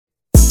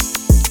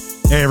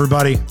Hey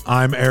everybody,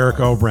 I'm Eric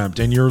Obremt,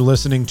 and you're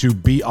listening to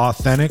Be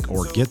Authentic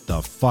or Get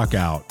the Fuck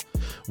Out.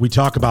 We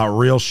talk about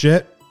real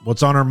shit,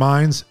 what's on our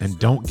minds, and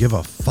don't give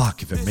a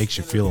fuck if it makes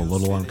you feel a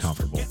little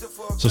uncomfortable.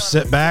 So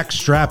sit back,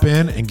 strap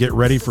in, and get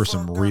ready for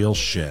some real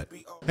shit.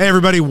 Hey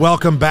everybody,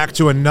 welcome back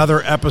to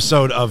another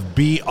episode of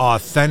Be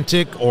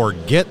Authentic or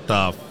Get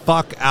the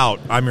Fuck Out.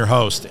 I'm your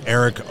host,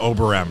 Eric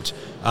Obremt.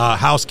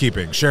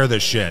 Housekeeping, share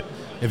this shit.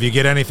 If you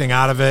get anything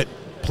out of it,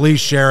 please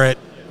share it.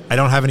 I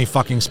don't have any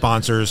fucking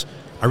sponsors.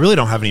 I really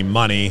don't have any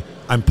money.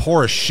 I'm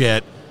poor as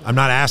shit. I'm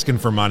not asking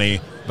for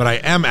money, but I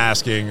am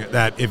asking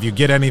that if you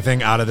get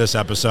anything out of this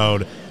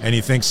episode and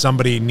you think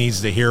somebody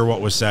needs to hear what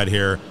was said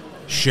here,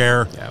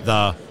 share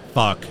the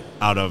fuck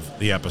out of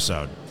the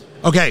episode.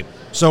 Okay,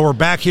 so we're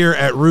back here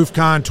at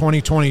RoofCon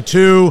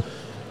 2022,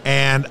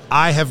 and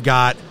I have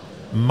got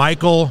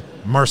Michael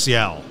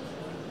Marcial.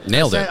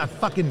 Nailed it. I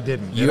fucking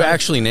didn't. You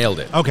actually nailed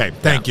it. Okay,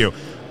 thank you.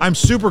 I'm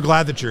super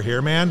glad that you're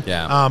here, man.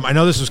 Yeah. I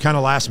know this was kind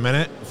of last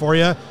minute for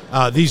you.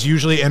 These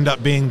usually end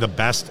up being the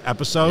best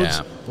episodes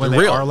when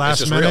they are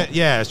last minute. Real.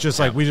 Yeah, it's just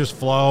like we just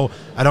flow.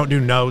 I don't do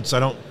notes.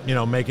 I don't,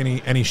 make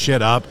any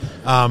shit up.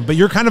 But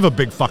you're kind of a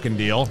big fucking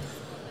deal,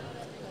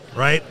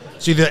 right?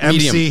 So you're the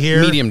MC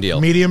here. Medium deal.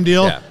 Medium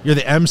deal. Yeah. You're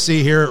the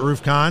MC here at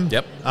RoofCon.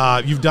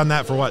 Yep. You've done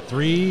that for what,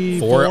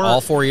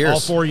 all 4 years. All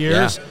 4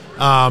 years.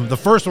 Yeah. The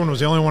first one was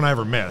the only one I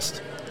ever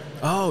missed.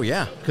 Oh,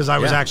 yeah. Because I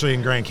was actually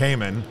in Grand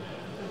Cayman.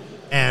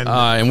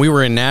 And we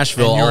were in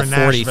Nashville, all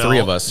 43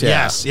 of us. Yeah.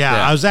 Yes,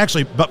 yeah. I was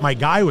actually, but my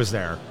guy was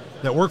there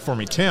that worked for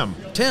me, Tim.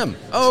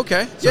 Oh,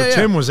 okay. So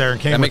Tim was there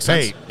and came with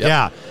Pate.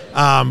 Yep.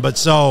 Yeah. But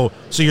so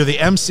you're the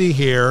MC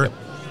here. Yep.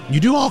 You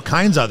do all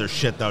kinds of other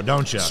shit, though,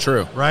 don't you? It's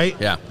true. Right?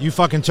 Yeah. You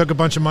fucking took a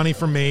bunch of money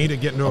from me to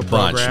get into a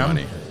program. Bunch of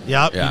money.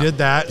 Yep, yeah. You did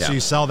that. Yeah. So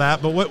you sell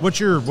that. But what's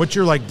your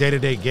like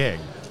day-to-day gig?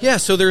 Yeah,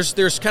 so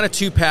there's kind of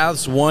two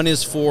paths. One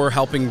is for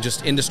helping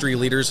just industry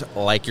leaders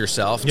like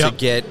yourself to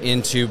get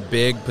into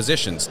big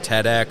positions,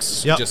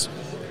 TEDx, just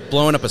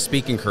blowing up a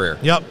speaking career,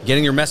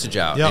 getting your message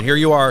out. And here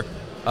you are.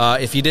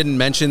 If you didn't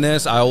mention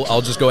this,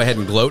 I'll just go ahead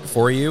and gloat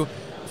for you.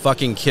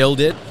 Fucking killed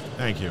it.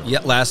 Thank you.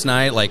 Yet last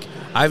night,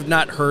 I've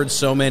not heard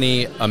so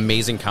many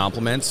amazing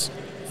compliments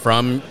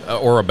from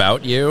or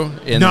about you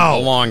in a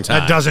long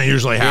time. That doesn't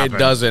usually happen. It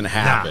doesn't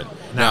happen.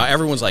 No. Now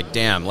everyone's like,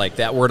 damn,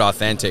 that word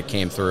authentic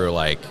came through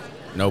like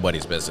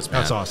nobody's business, man.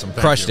 That's awesome.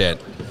 Crushed it.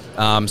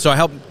 So I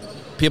help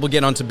people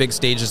get onto big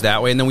stages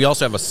that way. And then we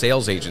also have a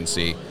sales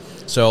agency.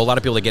 So a lot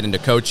of people that get into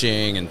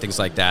coaching and things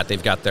like that,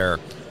 they've got their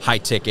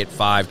high-ticket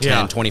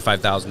 $5,000, $10,000,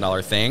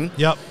 $25,000 thing.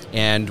 Yep.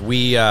 And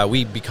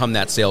we become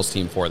that sales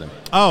team for them.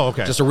 Oh,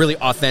 okay. Just a really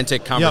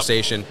authentic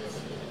conversation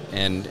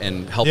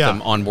and help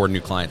them onboard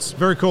new clients.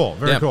 Very cool.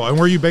 Very cool. And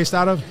where are you based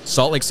out of?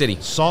 Salt Lake City.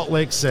 Salt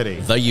Lake City.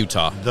 The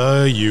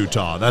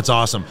Utah. That's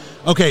awesome.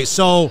 Okay,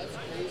 so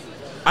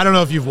I don't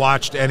know if you've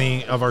watched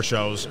any of our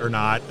shows or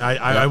not.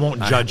 I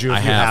won't judge you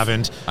if you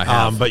haven't. I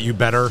have. But you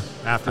better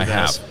after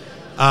this.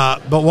 I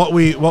have. But what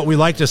we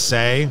like to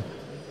say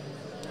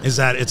is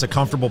that it's a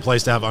comfortable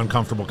place to have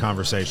uncomfortable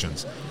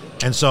conversations.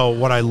 And so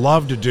what I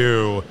love to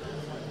do,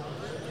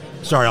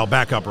 sorry, I'll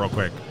back up real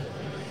quick.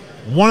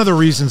 One of the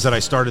reasons that I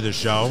started this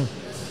show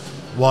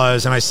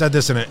was, and I said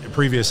this in a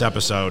previous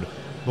episode,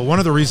 but one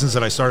of the reasons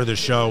that I started this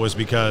show was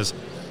because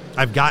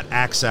I've got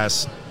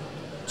access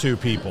to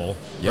people,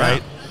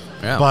 right?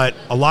 Yeah. But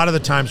a lot of the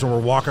times when we're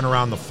walking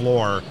around the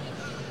floor,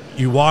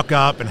 you walk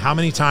up, and how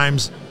many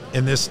times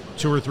in this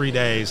 2 or 3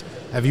 days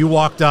have you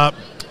walked up,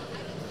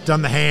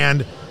 done the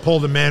hand,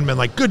 pulled them in, been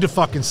like, good to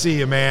fucking see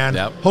you, man.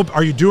 Yep.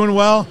 Are you doing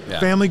well?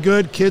 Yeah. Family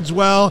good? Kids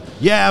well?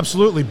 Yeah,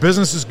 absolutely.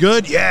 Business is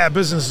good? Yeah,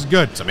 business is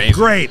good. It's amazing.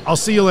 Great. I'll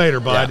see you later,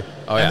 bud. Yeah.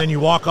 Oh, and then you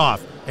walk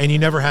off. And you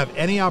never have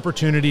any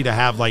opportunity to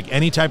have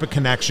any type of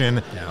connection,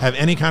 have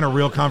any kind of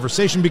real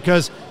conversation,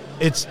 because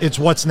it's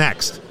what's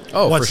next.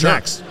 Oh, what's for sure.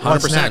 next? 100%.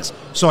 What's next?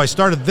 So I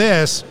started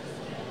this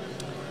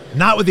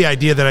not with the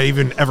idea that I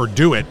even ever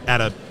do it at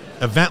an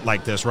event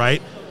like this,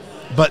 right?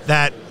 But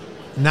that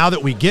now that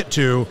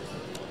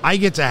I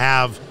get to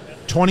have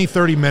 20,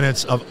 30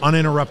 minutes of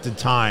uninterrupted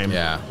time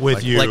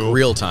with you. Like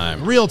real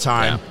time. Real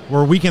time,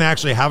 where we can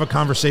actually have a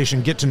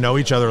conversation, get to know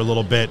each other a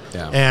little bit.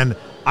 Yeah. And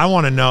I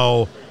want to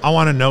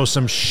know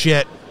some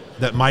shit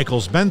that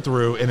Michael's been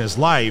through in his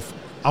life.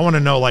 I want to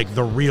know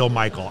the real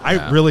Michael.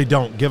 I really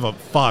don't give a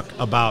fuck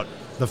about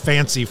the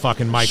fancy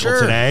fucking Michael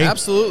today.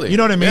 Absolutely. You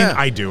know what I mean? Yeah.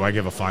 I do. I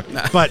give a fuck.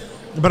 But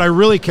I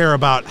really care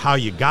about how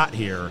you got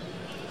here.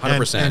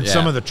 100%. And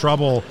some of the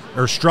trouble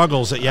or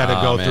struggles that you had to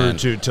go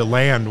through to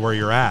land where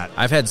you're at.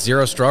 I've had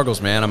zero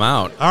struggles, man. I'm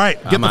out. All right.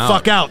 Get the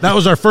fuck out. That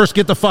was our first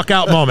get the fuck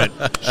out moment.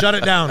 Shut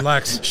it down,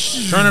 Lex.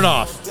 Turn it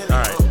off. All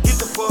right.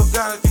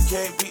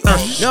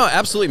 No,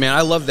 absolutely, man.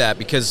 I love that,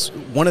 because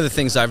one of the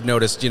things I've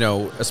noticed,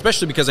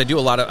 especially because I do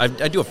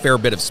a fair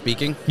bit of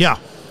speaking. Yeah.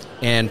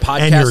 And podcasts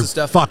and you're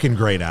stuff. Fucking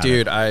great at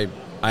Dude, I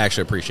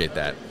actually appreciate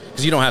that,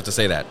 because you don't have to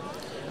say that.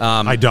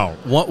 I don't.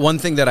 One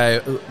thing that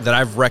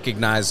I've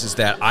recognized is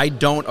that I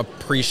don't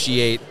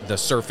appreciate the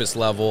surface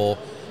level.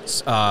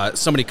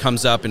 Somebody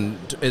comes up and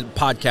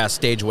podcast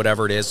stage,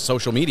 whatever it is,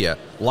 social media,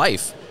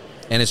 life.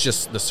 and it's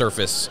just the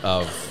surface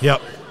of.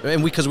 Yep.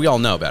 And because we all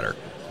know better.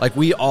 Like,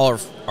 we all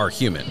are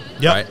human,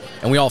 right?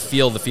 And we all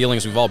feel the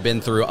feelings. We've all been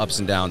through ups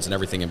and downs and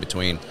everything in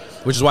between,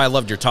 which is why I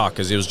loved your talk,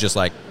 because it was just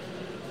like,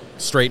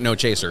 straight, no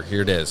chaser.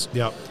 Here it is.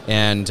 Yep.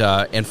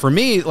 And for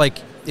me, like,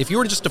 if you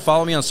were just to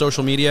follow me on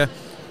social media,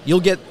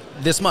 you'll get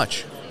this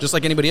much, just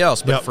like anybody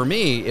else. But for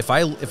me, if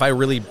I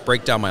really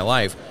break down my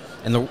life,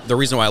 and the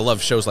reason why I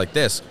love shows like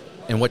this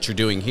and what you're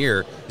doing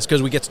here is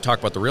because we get to talk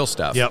about the real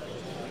stuff. Yep.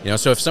 You know,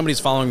 so if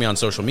somebody's following me on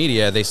social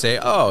media, they say,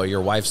 "Oh,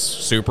 your wife's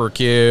super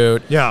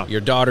cute. Yeah.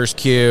 Your daughter's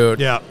cute.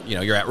 Yeah. You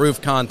know, you're at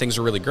RoofCon. Things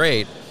are really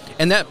great."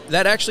 And that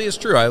actually is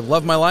true. I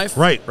love my life.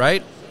 Right.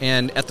 Right.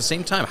 And at the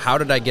same time, how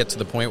did I get to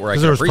the point where I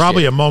could there was appreciate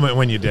probably it? a moment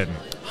when you didn't.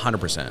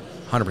 100%.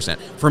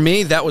 For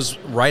me, that was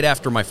right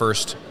after my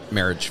first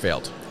marriage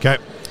failed. Okay.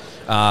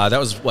 That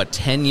was,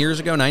 9 years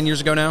ago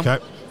now? Okay.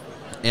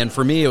 And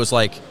for me, it was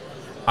like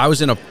I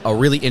was in a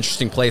really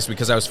interesting place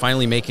because I was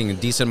finally making a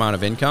decent amount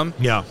of income.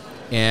 Yeah.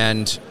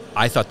 And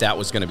I thought that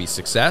was going to be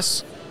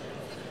success.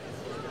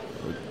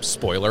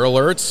 Spoiler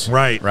alerts.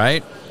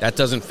 Right? That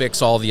doesn't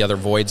fix all the other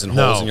voids and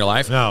holes in your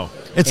life. No.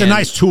 It's a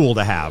nice tool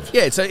to have.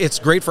 Yeah, it's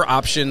great for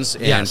options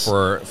and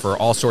for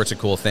all sorts of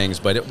cool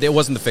things, but it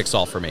wasn't the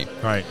fix-all for me.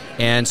 Right.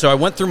 And so I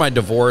went through my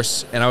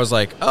divorce, and I was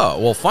like, oh,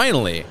 well,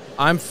 finally,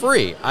 I'm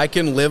free. I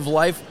can live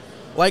life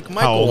like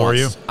Michael How old wants. were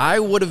you? I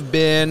would have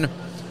been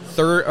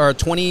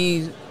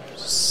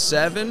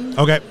 27.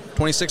 Okay.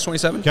 26,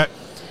 27. Okay.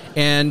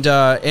 And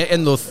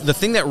the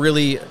thing that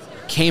really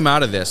came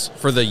out of this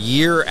for the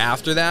year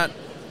after that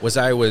was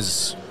I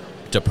was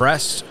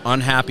depressed,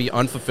 unhappy,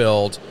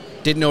 unfulfilled,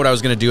 didn't know what I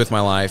was going to do with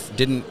my life,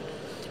 and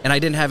I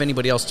didn't have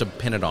anybody else to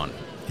pin it on.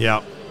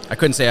 Yeah. I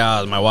couldn't say,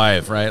 it was my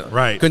wife, right?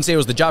 Right. Couldn't say it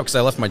was the job because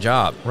I left my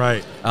job.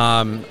 Right.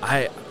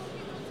 Right.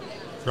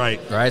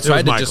 So So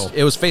I had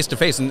it was face to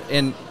face.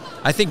 And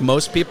I think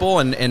most people,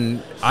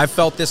 and I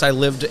felt this, I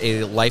lived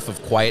a life of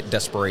quiet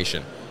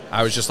desperation.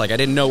 I was just like, I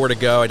didn't know where to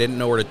go. I didn't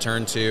know where to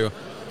turn to.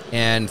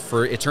 And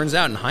it turns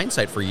out in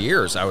hindsight, for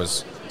years, I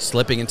was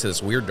slipping into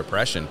this weird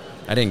depression.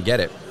 I didn't get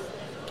it.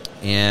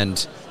 And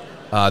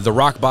the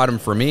rock bottom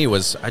for me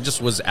was I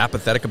just was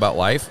apathetic about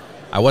life.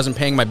 I wasn't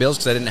paying my bills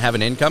because I didn't have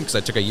an income because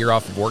I took a year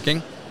off of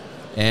working.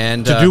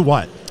 And to do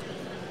what?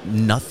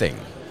 Nothing.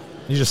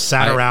 You just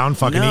sat around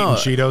fucking eating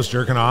Cheetos,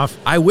 jerking off?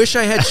 I wish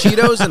I had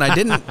Cheetos, and I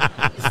didn't.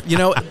 You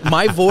know,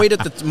 my void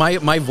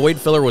my void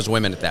filler was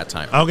women at that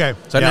time. Okay.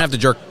 So I didn't have to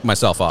jerk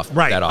myself off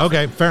that often.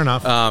 Okay, fair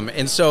enough.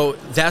 And so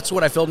that's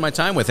what I filled my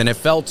time with, and it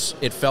felt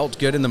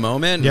good in the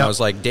moment. And I was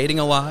like dating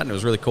a lot, and it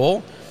was really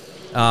cool.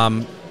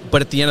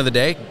 But at the end of the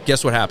day,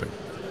 guess what happened?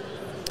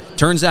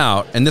 Turns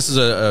out, and this is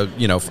a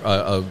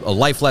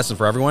life lesson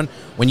for everyone,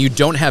 when you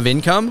don't have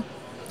income,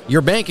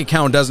 your bank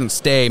account doesn't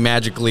stay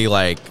magically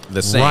like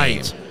the same.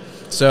 Right.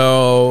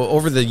 So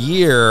over the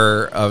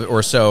year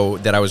or so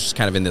that I was just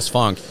kind of in this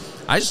funk,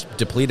 I just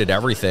depleted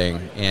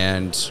everything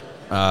and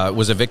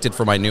was evicted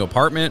from my new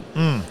apartment,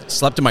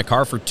 slept in my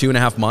car for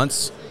 2.5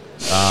 months.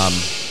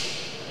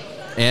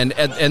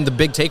 And the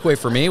big takeaway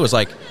for me was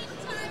like,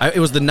 it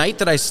was the night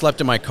that I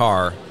slept in my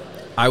car.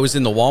 I was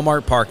in the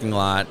Walmart parking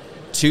lot,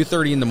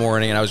 2:30 in the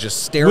morning, and I was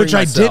just staring Which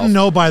myself. I didn't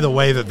know, by the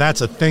way,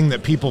 that's a thing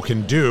that people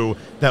can do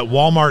that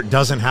Walmart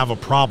doesn't have a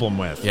problem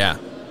with. Yeah.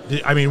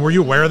 I mean, were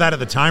you aware of that at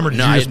the time, or did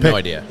you just I had no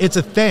idea. It's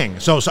a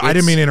thing. So I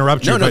didn't mean to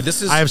interrupt you. No, but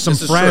this is. I have some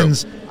this is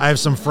friends. true. I have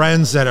some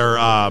friends that are.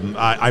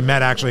 I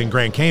met actually in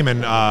Grand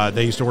Cayman.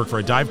 They used to work for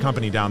a dive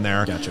company down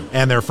there. Gotcha.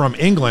 And they're from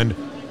England,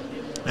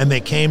 and they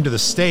came to the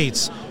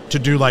States to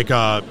do like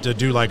a I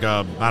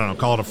don't know,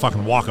 call it a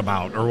fucking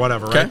walkabout or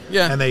whatever. Okay. Right?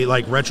 Yeah. And they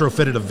like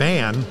retrofitted a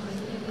van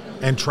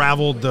and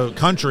traveled the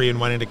country and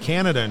went into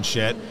Canada and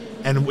shit.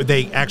 And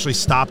they actually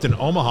stopped in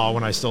Omaha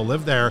when I still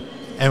lived there.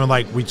 And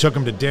like we took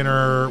them to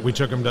dinner, we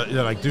took them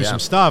to do some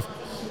stuff,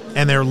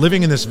 and they're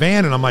living in this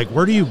van. And I'm like,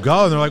 "Where do you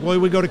go?" And they're like, "Well,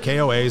 we go to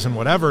KOAs and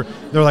whatever."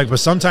 They're like,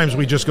 "But sometimes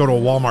we just go to a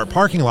Walmart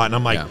parking lot." And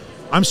I'm like,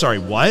 "I'm sorry,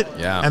 what?"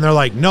 Yeah. And they're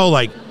like, "No,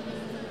 like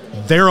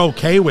they're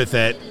okay with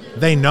it.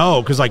 They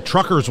know because like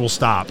truckers will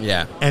stop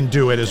and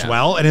do it as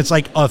well, and it's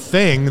like a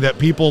thing that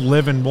people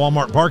live in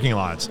Walmart parking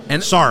lots."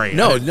 And sorry,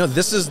 no,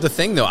 this is the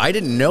thing though. I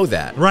didn't know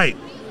that. Right.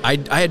 I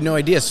had no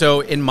idea.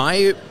 So in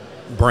my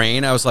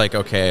brain, I was like,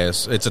 okay,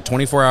 it's a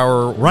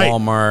 24-hour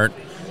Walmart.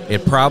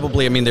 It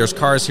probably, I mean, there's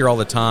cars here all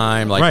the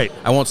time. Like,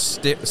 I won't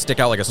stick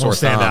out like a sore thumb.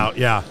 Stand out,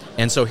 yeah.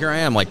 And so here I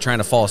am, like, trying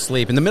to fall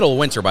asleep in the middle of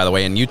winter, by the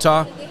way, in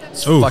Utah.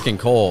 It's fucking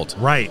cold.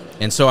 Right.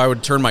 And so I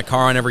would turn my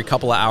car on every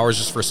couple of hours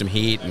just for some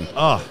heat. And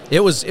it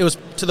was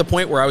to the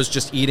point where I was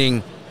just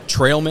eating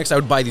trail mix. I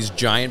would buy these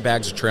giant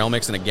bags of trail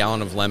mix and a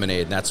gallon of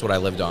lemonade, and that's what I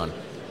lived on.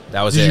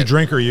 That was it. Did you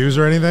drink or use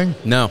or anything?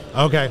 No.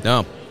 Okay.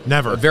 No.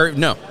 Never.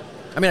 No.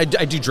 I mean,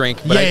 I do drink,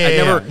 but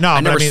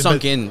I never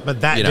sunk in. But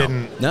that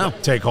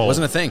didn't take hold. It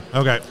wasn't a thing.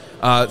 Okay.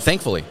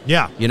 Thankfully.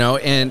 Yeah. You know,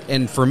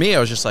 and for me, I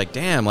was just like,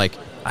 damn, like,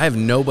 I have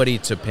nobody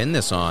to pin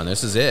this on.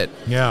 This is it.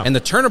 Yeah. And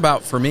the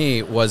turnabout for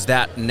me was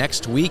that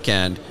next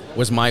weekend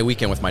was my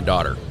weekend with my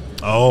daughter.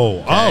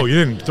 Oh, you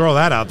didn't throw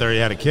that out there. You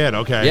had a kid.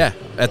 Okay. Yeah.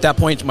 At that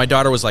point, my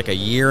daughter was like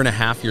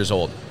 1.5 years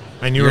old.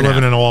 And you were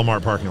living in a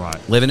Walmart parking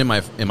lot. Living in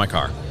my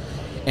car.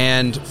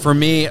 And for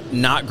me,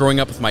 not growing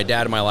up with my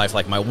dad in my life,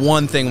 like my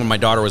one thing when my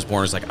daughter was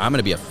born was like, I'm going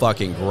to be a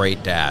fucking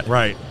great dad.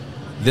 Right.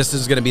 This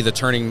is going to be the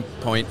turning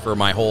point for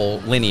my whole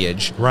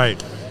lineage.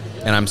 Right.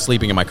 And I'm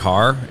sleeping in my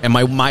car, and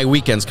my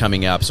weekend's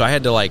coming up. So I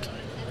had to like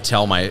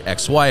tell my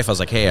ex-wife, I was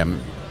like, hey,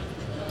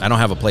 I don't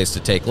have a place to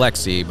take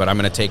Lexi, but I'm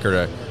going to take her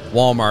to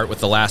Walmart with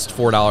the last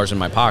 $4 in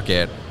my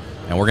pocket,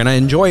 and we're going to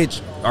enjoy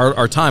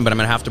our time, but I'm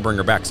going to have to bring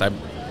her back because I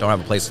don't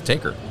have a place to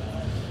take her.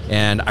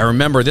 And I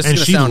remember this is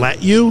going to sound... And she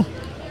let you?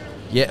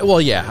 Yeah,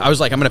 well, yeah. I was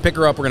like, I'm going to pick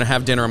her up, we're going to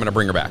have dinner, I'm going to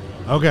bring her back.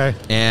 Okay.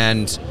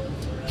 And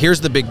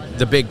here's the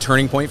big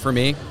turning point for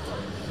me,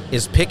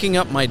 is picking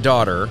up my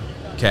daughter,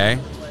 okay,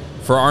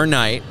 for our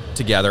night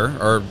together,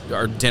 or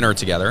our dinner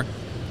together,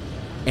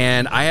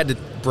 and I had to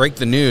break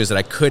the news that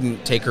I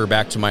couldn't take her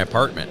back to my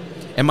apartment.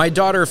 And my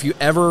daughter, if you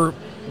ever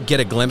get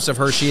a glimpse of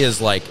her, she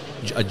is like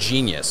a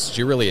genius.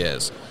 She really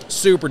is.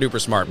 Super duper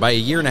smart. By a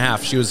year and a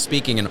half, she was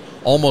speaking in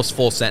almost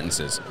full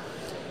sentences.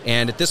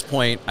 And at this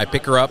point, I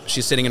pick her up.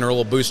 She's sitting in her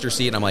little booster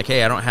seat, and I'm like,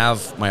 hey, I don't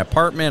have my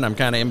apartment. I'm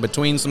kind of in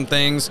between some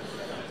things.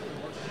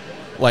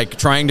 Like,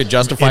 trying to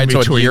justify to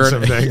a year.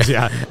 Some things,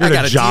 yeah. I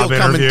got a job deal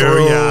coming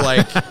through. Yeah.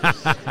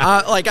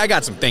 Like I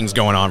got some things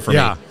going on for me.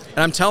 And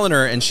I'm telling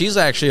her, and she's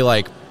actually,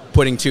 like,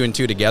 putting two and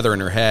two together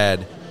in her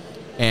head.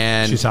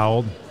 And she's how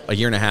old? A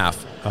year and a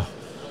half. Oh.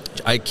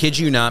 I kid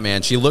you not,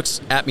 man. She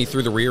looks at me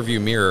through the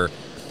rearview mirror,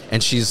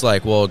 and she's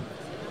like, well,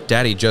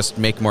 Daddy, just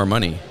make more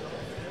money.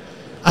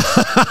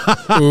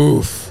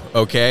 Oof.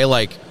 Okay,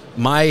 like,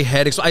 my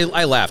head...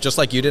 I laughed, just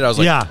like you did. I was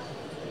like, yeah,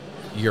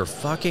 you're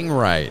fucking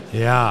right.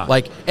 Yeah.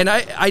 Like, and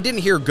I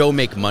didn't hear go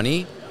make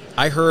money.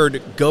 I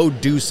heard go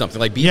do something.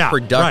 Like, be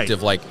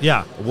productive. Right.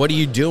 Like, what are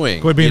you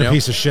doing? Quit being a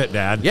piece of shit,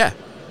 Dad. Yeah.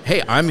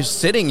 Hey, I'm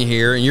sitting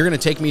here, and you're going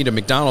to take me to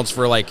McDonald's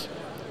for, like,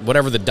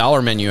 whatever the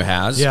dollar menu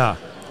has. Yeah.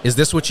 Is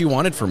this what you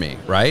wanted for me,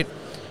 right?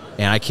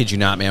 And I kid you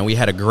not, man. We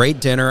had a great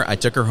dinner. I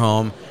took her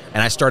home,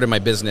 and I started my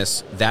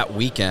business that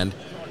weekend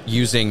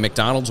using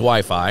McDonald's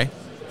Wi-Fi.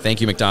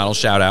 Thank you, McDonald's.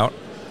 Shout out.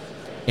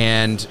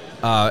 And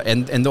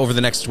over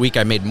the next week,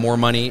 I made more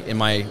money in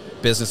my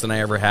business than I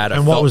ever had.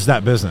 And what was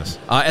that business?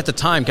 At the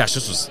time, gosh,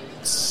 this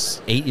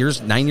was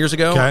 9 years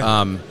ago.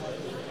 Okay.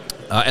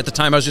 At the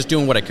time, I was just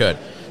doing what I could.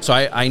 So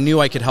I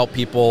knew I could help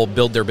people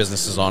build their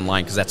businesses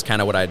online because that's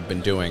kind of what I'd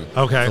been doing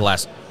for the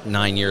last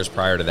 9 years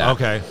prior to that.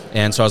 Okay.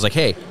 And so I was like,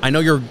 hey, I know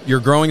you're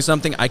growing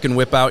something. I can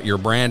whip out your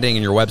branding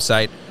and your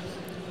website.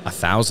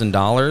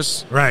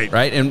 $1,000. Right.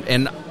 Right.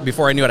 And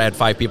before I knew it, I had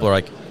 5 people who were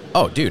like,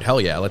 oh, dude,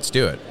 hell yeah, let's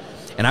do it.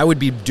 And I would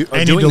be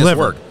doing this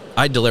work.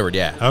 I delivered,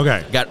 yeah.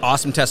 Okay. Got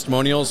awesome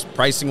testimonials.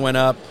 Pricing went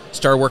up.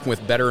 Started working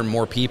with better and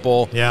more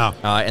people. Yeah.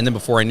 And then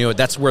before I knew it,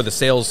 that's where the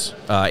sales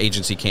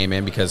agency came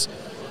in, because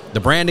the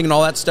branding and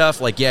all that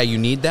stuff, like, yeah, you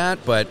need that.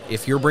 But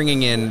if you're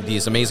bringing in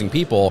these amazing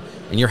people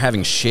and you're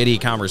having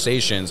shitty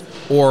conversations,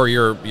 or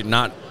you're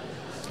not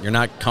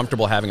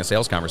comfortable having a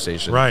sales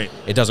conversation, right,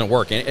 it doesn't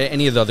work.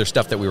 Any of the other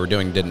stuff that we were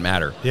doing didn't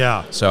matter.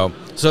 Yeah. So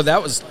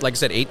that was, like I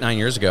said, 8-9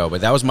 years ago, but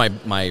that was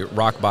my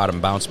rock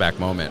bottom bounce back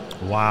moment.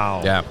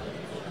 Wow. Yeah.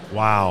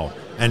 Wow.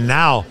 And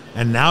now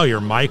you're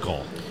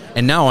Michael.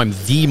 And now I'm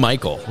the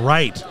Michael.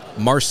 Right.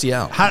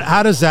 Marcial.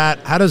 How does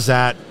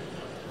that,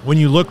 when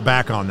you look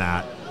back on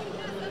that,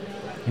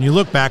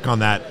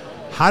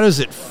 how does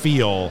it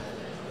feel?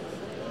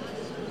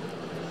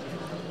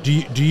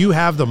 Do you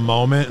have the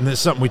moment, and this is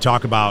something we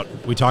talk about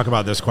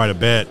this quite a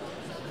bit.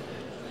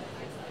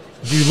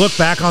 Do you look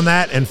back on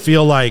that and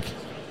feel like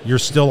you're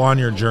still on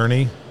your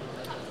journey?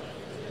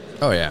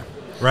 Oh, yeah.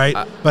 Right?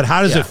 But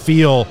how does it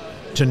feel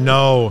to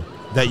know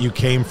that you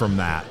came from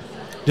that?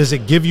 Does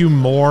it give you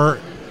more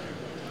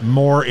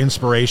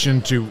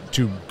inspiration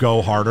to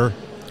go harder?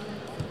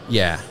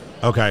 Yeah.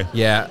 Okay.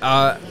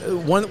 Yeah.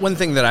 One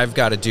thing that I've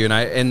got to do,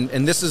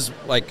 and this is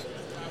like,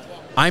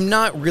 I'm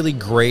not really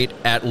great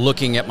at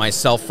looking at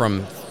myself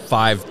from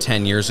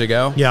 5-10 years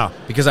ago. Yeah.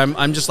 Because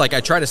I'm just like,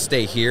 I try to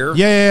stay here.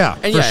 Yeah.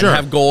 And for sure. and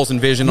have goals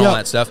and vision, all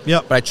that stuff.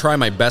 Yep. But I try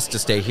my best to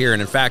stay here.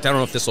 And in fact, I don't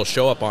know if this will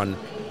show up on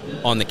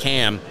the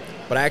cam,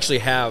 but I actually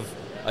have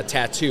a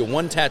tattoo,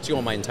 one tattoo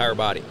on my entire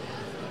body.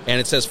 And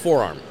it says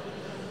forearm.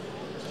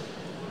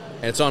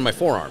 And it's on my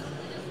forearm.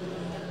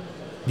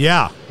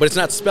 Yeah. But it's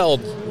not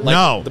spelled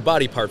like the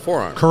body part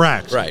forearm.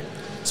 Correct. Right.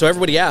 So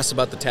everybody asks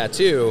about the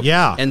tattoo.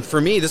 Yeah. And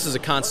for me, this is a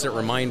constant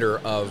reminder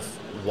of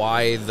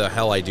why the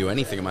hell I do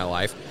anything in my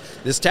life.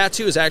 This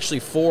tattoo is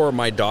actually for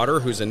my daughter,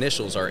 whose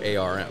initials are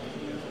ARM.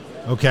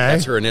 Okay.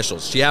 That's her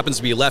initials. She happens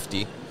to be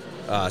lefty,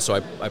 so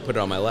I put it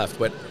on my left.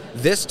 But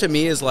this, to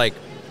me, is like,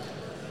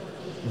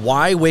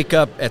 why wake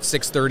up at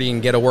 6:30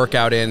 and get a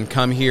workout in,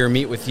 come here,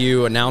 meet with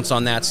you, announce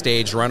on that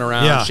stage, run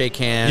around, shake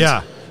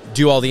hands,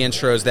 do all the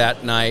intros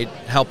that night,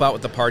 help out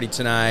with the party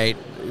tonight,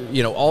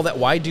 all that.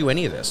 Why do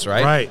any of this,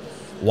 right? Right.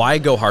 Why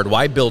go hard?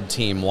 Why build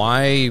team?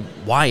 Why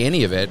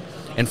any of it?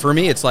 And for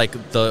me, it's like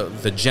the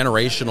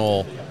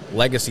generational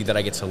legacy that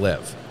I get to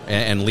live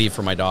and leave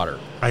for my daughter.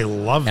 I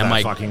love that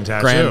my fucking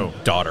tattoo.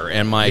 Granddaughter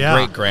and my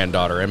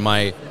great-granddaughter and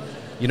my,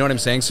 you know what I'm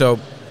saying? So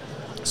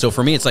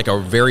for me, it's like a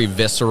very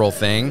visceral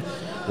thing.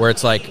 where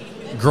it's like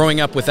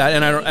growing up with that.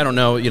 And I don't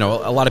know,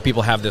 a lot of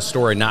people have this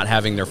story not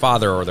having their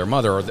father or their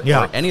mother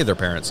or any of their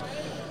parents.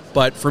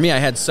 But for me, I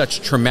had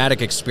such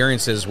traumatic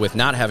experiences with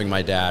not having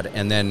my dad,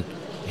 and then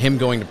him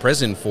going to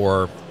prison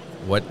for,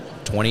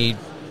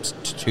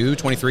 22,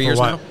 23 years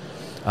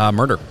now?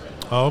 Murder.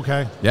 Oh,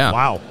 okay. Yeah.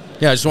 Wow.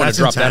 Yeah, I just wanted to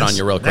drop that on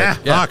you real quick.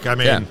 Fuck, I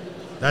mean,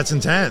 that's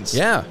intense.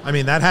 Yeah. I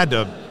mean, that had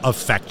to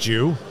affect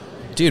you.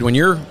 Dude, when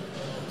you're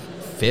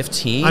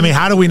 15... I mean,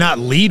 how do we not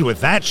lead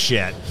with that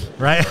shit,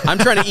 right? I'm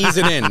trying to ease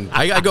it in.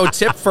 I go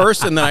tip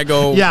first, and then I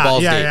go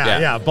balls deep.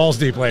 Yeah, balls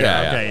deep later.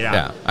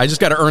 Yeah. I just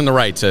got to earn the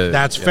right to...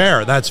 That's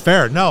fair. That's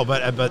fair. No,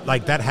 but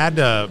like, that had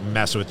to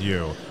mess with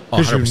you.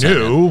 Because you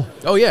knew. Man.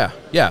 Oh,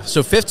 yeah.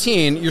 So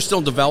 15, you're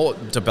still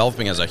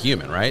developing as a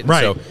human, right?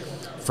 Right. So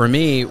for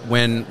me,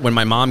 when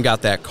my mom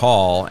got that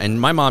call, and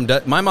my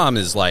mom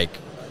is like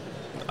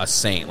a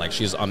saint. Like,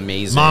 she's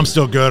amazing. Mom's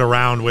still good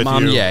around with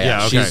you.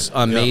 Yeah. Okay. She's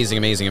amazing,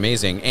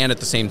 amazing. And at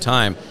the same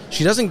time,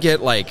 she doesn't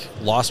get like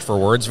lost for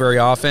words very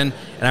often.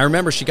 And I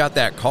remember she got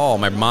that call.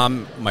 My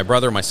mom, my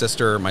brother, my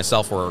sister,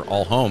 myself were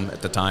all home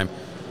at the time.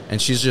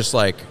 And she's just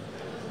like,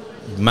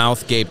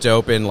 mouth gaped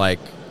open, like,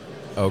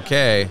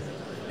 okay,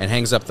 and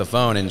hangs up the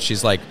phone. And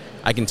she's like,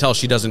 I can tell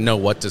she doesn't know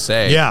what to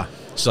say. Yeah.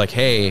 She's like,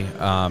 hey,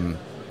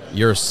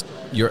 you're,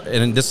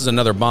 and this is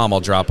another bomb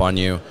I'll drop on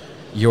you.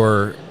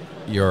 Your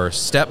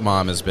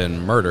stepmom has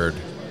been murdered.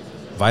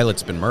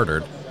 Violet's been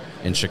murdered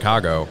in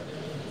Chicago.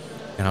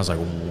 And I was like,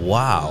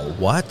 wow,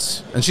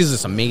 what? And she's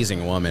this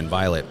amazing woman,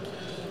 Violet.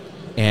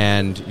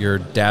 And your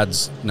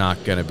dad's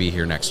not going to be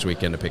here next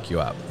weekend to pick you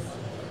up.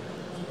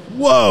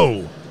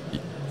 Whoa.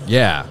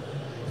 Yeah.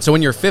 So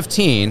when you're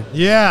 15,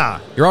 you're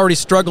already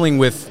struggling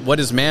with what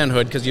is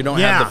manhood because you don't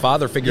have the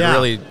father figure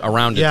really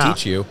around to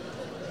teach you.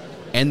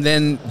 And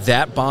then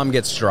that bomb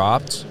gets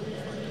dropped.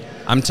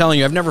 I'm telling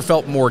you, I've never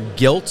felt more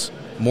guilt,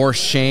 more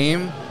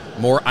shame,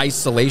 more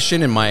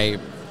isolation in my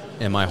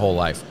whole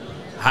life.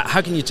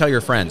 How can you tell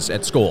your friends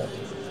at school,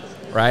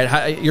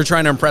 right? You're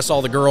trying to impress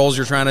all the girls.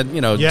 You're trying to,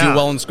 do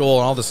well in school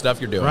and all the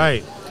stuff you're doing.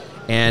 Right.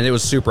 And it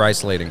was super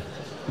isolating.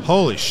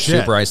 Holy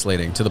shit. Super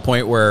isolating to the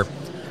point where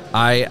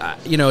I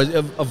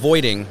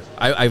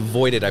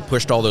avoided. I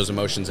pushed all those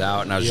emotions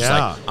out, and I was just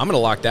like, I'm going to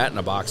lock that in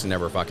a box and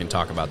never fucking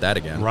talk about that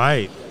again.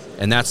 Right.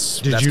 And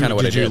that's kind of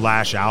what I did. Did you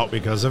lash out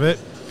because of it?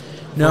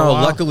 No,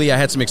 luckily I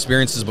had some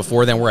experiences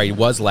before then where I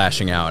was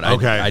lashing out.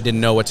 I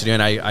didn't know what to do,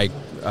 and I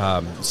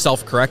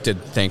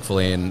self-corrected,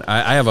 thankfully. And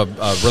I have a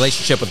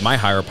relationship with my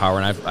higher power,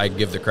 and I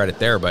give the credit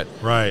there. But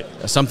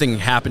something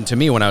happened to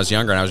me when I was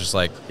younger, and I was just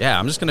like,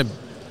 I'm just going to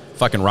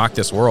fucking rock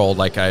this world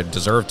like I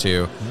deserve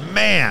to.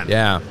 Man.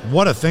 Yeah.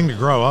 What a thing to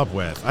grow up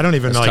with. I don't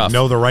even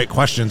know the right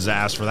questions to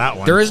ask for that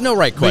one. There is no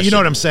right question. But you know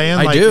what I'm saying?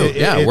 I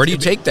do. Where do you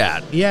take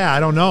that? Yeah, I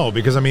don't know.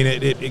 Because, I mean,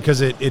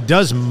 it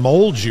does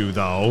mold you,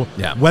 though.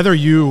 Yeah. Whether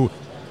you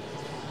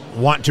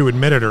want to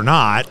admit it or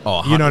not.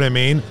 Oh, you know what I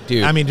mean?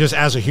 Dude. I mean, just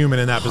as a human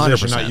in that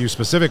position, 100%. not you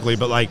specifically,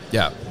 but like,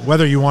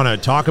 whether you want to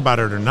talk about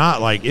it or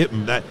not, like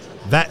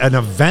that an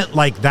event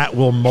like that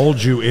will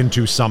mold you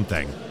into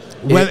something.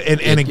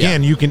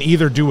 Again, you can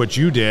either do what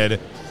you did,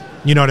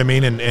 you know what I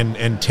mean,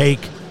 and take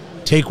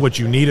what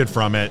you needed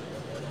from it,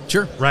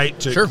 right,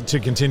 to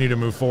continue to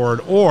move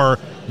forward, or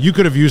you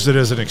could have used it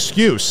as an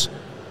excuse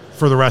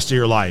for the rest of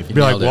your life.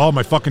 Be like, well,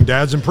 my fucking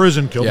dad's in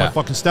prison, killed my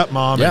fucking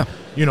stepmom,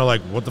 and,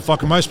 like, what the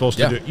fuck am I supposed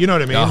to do? You know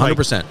what I mean?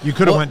 100%. Like, you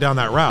could have went down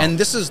that route. And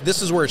this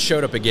is where it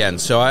showed up again.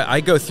 So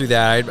I go through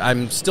that.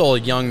 I'm still a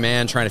young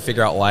man trying to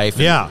figure out life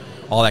and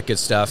all that good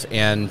stuff.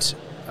 And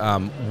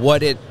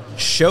what it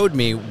showed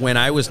me when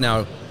I was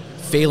now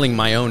failing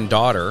my own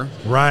daughter,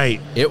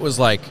 it was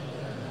like,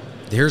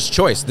 here's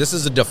choice. This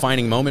is a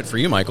defining moment for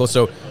you, Michael.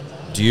 So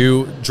do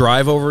you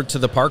drive over to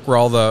the park where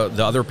all the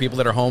other people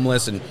that are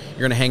homeless, and you're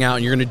going to hang out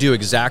and you're going to do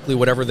exactly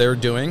whatever they're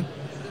doing,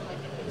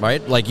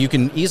 right? Like, you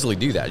can easily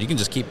do that. You can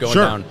just keep going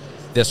down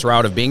this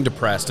route of being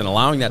depressed and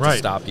allowing that to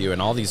stop you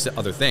and all these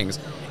other things,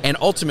 and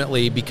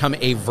ultimately become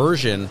a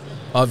version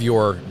of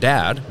your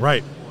dad.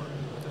 Right.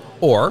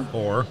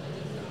 Or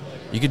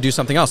you could do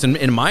something else. And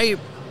in my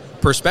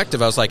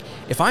perspective, I was like,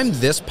 if I'm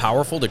this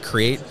powerful to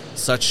create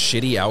such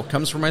shitty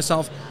outcomes for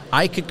myself,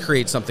 I could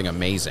create something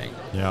amazing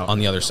on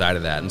the other side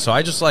of that. And so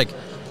I just I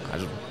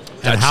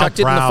chucked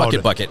it in the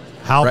fucking bucket.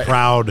 How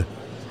proud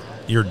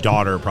your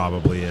daughter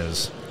probably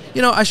is.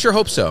 I sure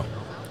hope so.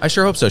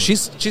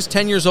 She's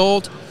 10 years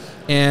old,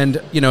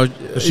 and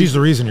she's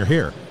the reason you're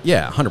here.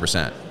 Yeah,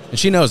 100%. And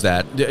she knows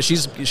that.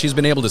 She's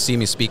been able to see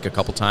me speak a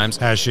couple times.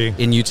 Has she?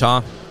 In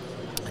Utah.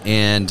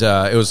 And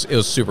it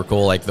was super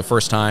cool. Like, the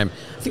first time,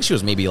 I think she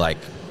was maybe like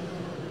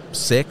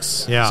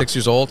 6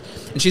 years old,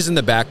 and she's in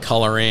the back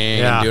coloring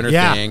and doing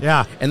her thing.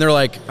 Yeah. And they're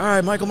like, all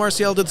right, Michael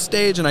Marcial to the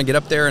stage, and I get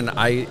up there, and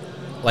I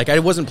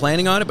wasn't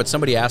planning on it, but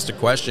somebody asked a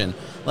question,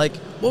 like,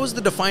 what was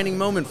the defining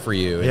moment for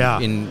you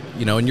in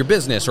your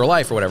business or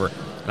life or whatever?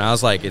 And I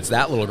was like, it's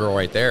that little girl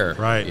right there.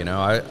 Right.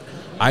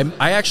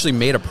 I actually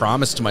made a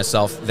promise to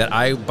myself that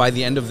by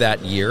the end of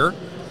that year,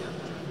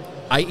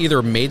 I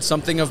either made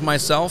something of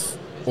myself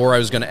or I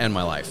was going to end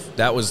my life.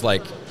 That was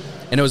like,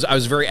 And I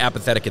was very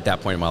apathetic at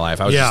that point in my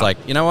life. I was just like,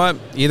 you know what?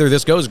 Either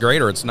this goes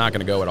great or it's not going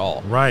to go at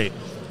all. Right.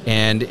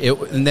 And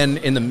then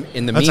in the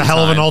meantime, that's a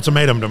hell of an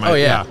ultimatum to make. Oh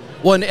yeah.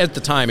 Well, and at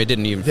the time, it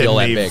didn't even feel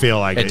that big. Feel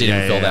like it didn't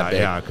even feel that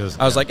big. Yeah, because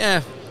I was like,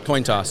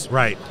 coin toss.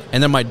 Right.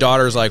 And then my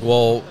daughter's like,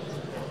 well,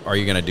 are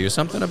you going to do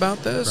something about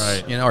this?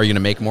 Right. You know, are you going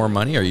to make more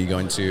money? Are you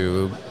going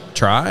to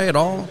try at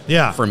all?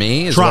 Yeah. For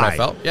me is what I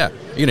felt. Yeah.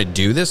 Are you going to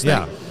do this thing?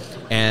 Yeah.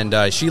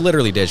 And she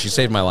literally did. She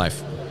saved my life.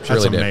 She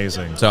That's really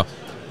amazing. Did. So, all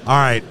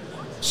right.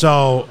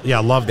 So,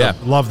 love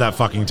that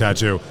fucking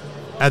tattoo.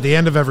 At the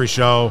end of every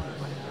show,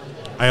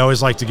 I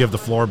always like to give the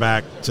floor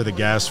back to the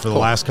guests for the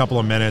last couple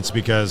of minutes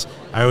because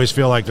I always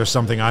feel like there's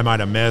something I might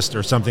have missed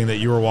or something that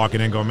you were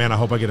walking in going, man, I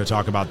hope I get to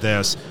talk about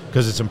this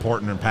because it's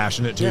important and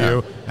passionate to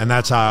you. And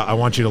that's how I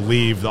want you to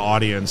leave the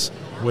audience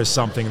with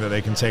something that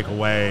they can take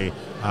away.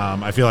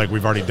 I feel like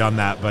we've already done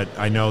that, but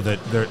I know that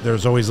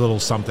there's always a little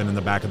something in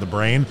the back of the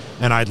brain,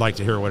 and I'd like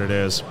to hear what it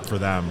is for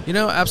them. You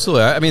know,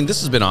 absolutely. I mean,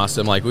 this has been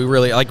awesome. Like,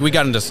 we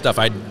got into stuff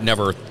I'd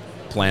never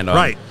planned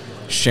on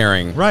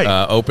sharing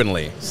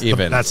openly,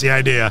 even. That's the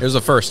idea. It was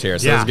a first here,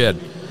 so it was good.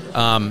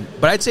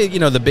 But I'd say,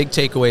 the big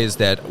takeaway is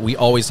that we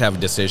always have a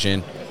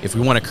decision. If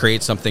we want to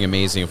create something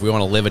amazing, if we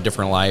want to live a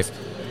different life,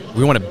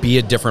 we want to be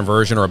a different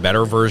version or a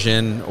better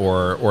version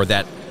or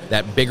that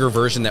bigger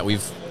version that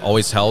we've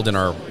always held in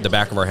the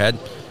back of our head,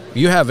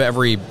 you have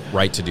every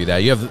right to do that.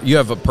 You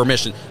have a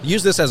permission.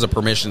 Use this as a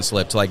permission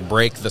slip to like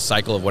break the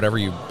cycle of whatever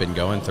you've been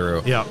going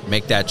through. Yeah.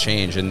 Make that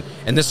change. And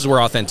this is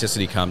where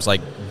authenticity comes.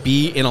 Like,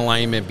 be in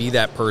alignment, be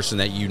that person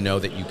that you know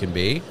that you can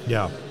be.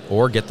 Yeah.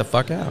 Or get the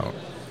fuck out.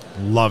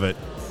 Love it.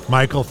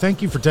 Michael,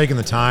 thank you for taking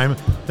the time.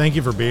 Thank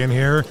you for being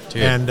here.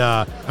 Dude. And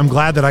I'm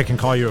glad that I can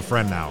call you a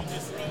friend now.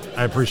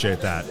 I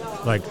appreciate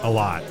that, like, a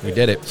lot. We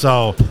did it.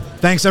 So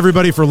thanks,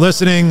 everybody, for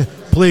listening.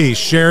 Please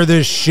share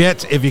this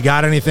shit if you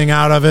got anything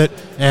out of it.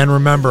 And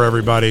remember,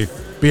 everybody,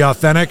 be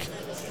authentic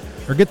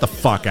or get the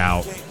fuck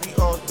out. Get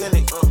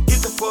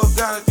the fuck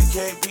out if you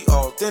can't be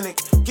authentic.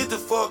 Get the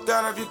fuck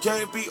out if you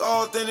can't be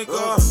authentic.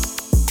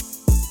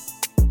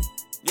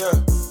 Yeah.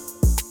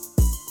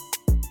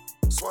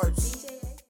 Swipes.